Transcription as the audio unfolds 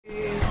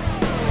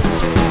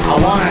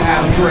wanna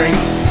have a drink,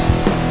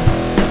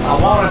 I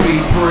wanna be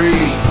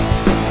free.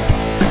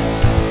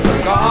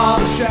 Break all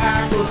the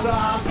shackles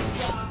of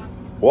society.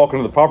 Welcome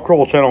to the Pub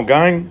Crawl channel,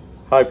 gang.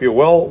 Hope you're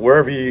well,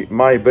 wherever you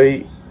may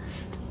be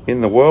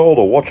in the world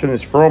or watching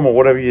this from or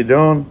whatever you're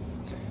doing.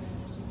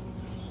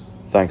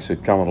 Thanks for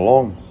coming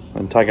along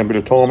and taking a bit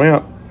of time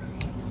out.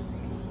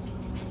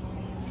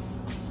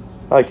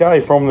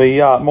 Okay, from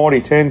the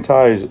Mighty 10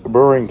 Toes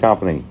Brewing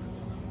Company.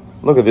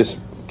 Look at this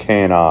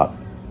can art.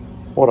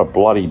 What a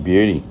bloody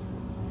beauty.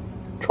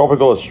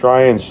 Tropical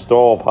Australian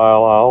style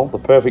pale ale, the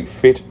perfect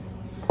fit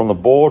from the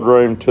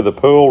boardroom to the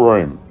pool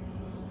room.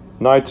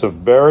 Notes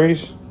of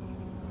berries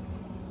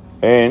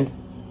and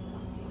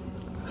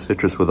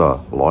citrus with a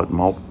light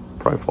malt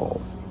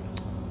profile.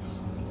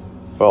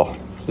 Well,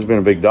 this has been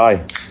a big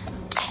day.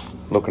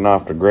 Looking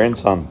after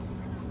grandson,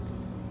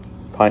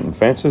 painting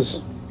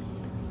fences,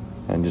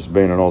 and just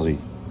being an Aussie.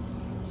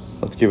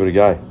 Let's give it a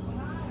go.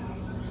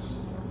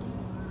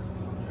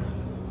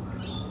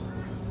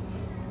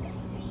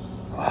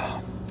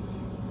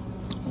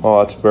 Oh,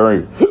 that's very,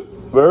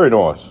 very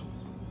nice.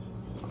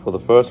 For the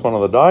first one of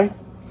the day,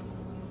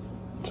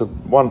 it's a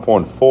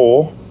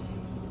 1.4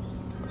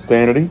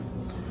 standardy.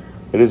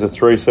 It is a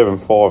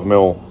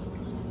 375ml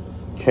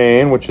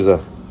can, which is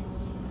a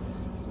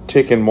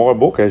tick in my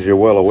book, as you're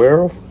well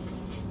aware of.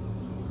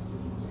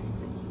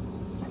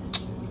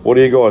 What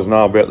do you guys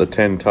know about the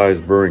 10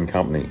 Toes Brewing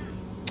Company?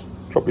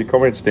 Drop your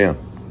comments down.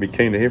 Be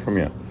keen to hear from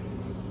you.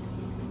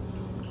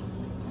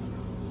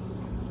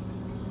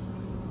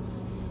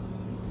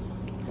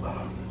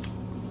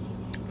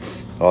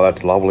 Oh,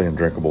 that's lovely and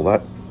drinkable,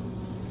 that.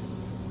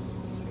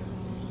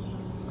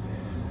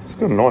 It's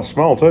got a nice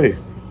smell too.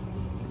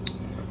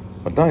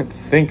 I don't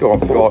think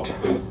I've got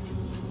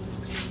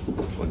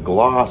a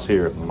glass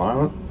here at the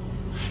moment.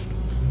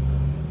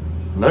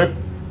 Nope.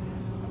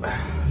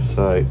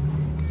 So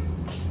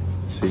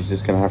she's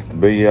just going to have to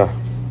be out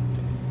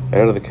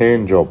of the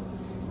can job.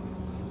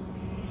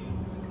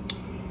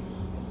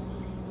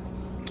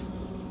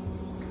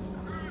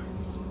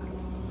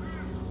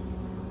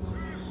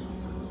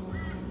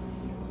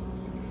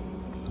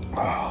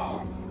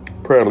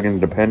 Proudly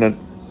independent.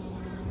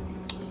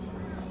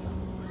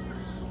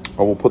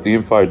 I will put the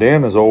info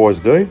down as I always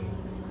do.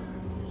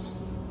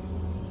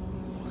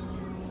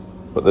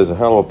 But there's a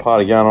hell of a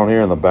party going on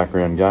here in the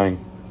background,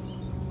 gang.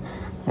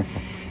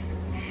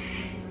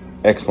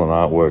 Excellent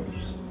artwork.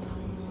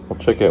 I'll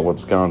check out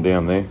what's going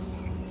down there.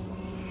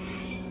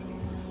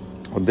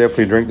 I'll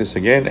definitely drink this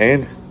again,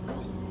 and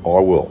I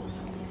will.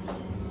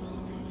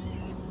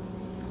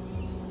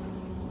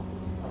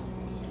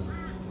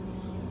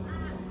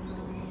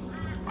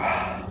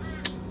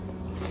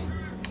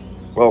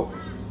 Well,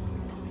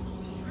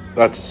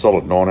 that's a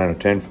solid 9 out of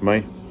 10 for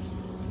me.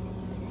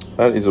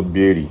 That is a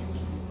beauty.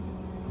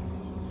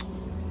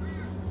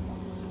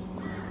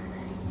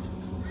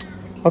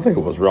 I think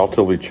it was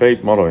relatively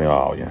cheap. Might have been,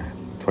 oh yeah,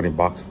 20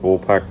 bucks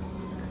 4-pack.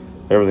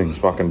 Everything's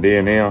fucking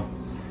dear now.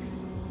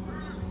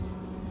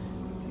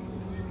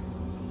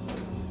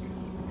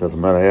 Doesn't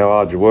matter how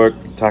hard you work,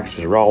 tax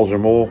just rolls you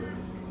more.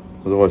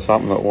 There's always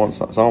something that wants,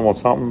 someone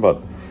wants something,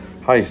 but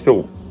hey,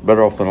 still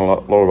better off than a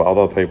lot of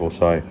other people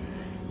say.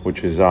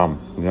 Which is,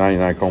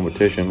 no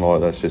competition.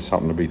 Like, that's just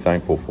something to be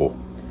thankful for.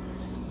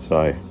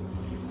 So,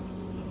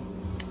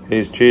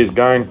 here's cheers,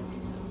 gang.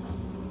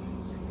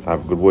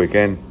 Have a good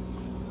weekend.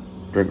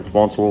 Drink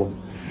responsibly.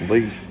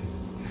 Be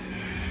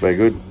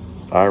good.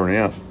 Over and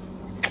out.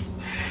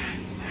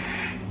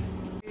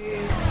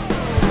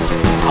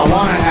 I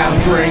wanna have a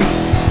drink,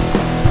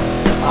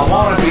 I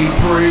wanna be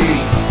free.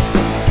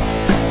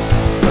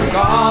 Break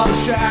all the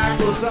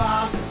shackles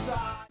of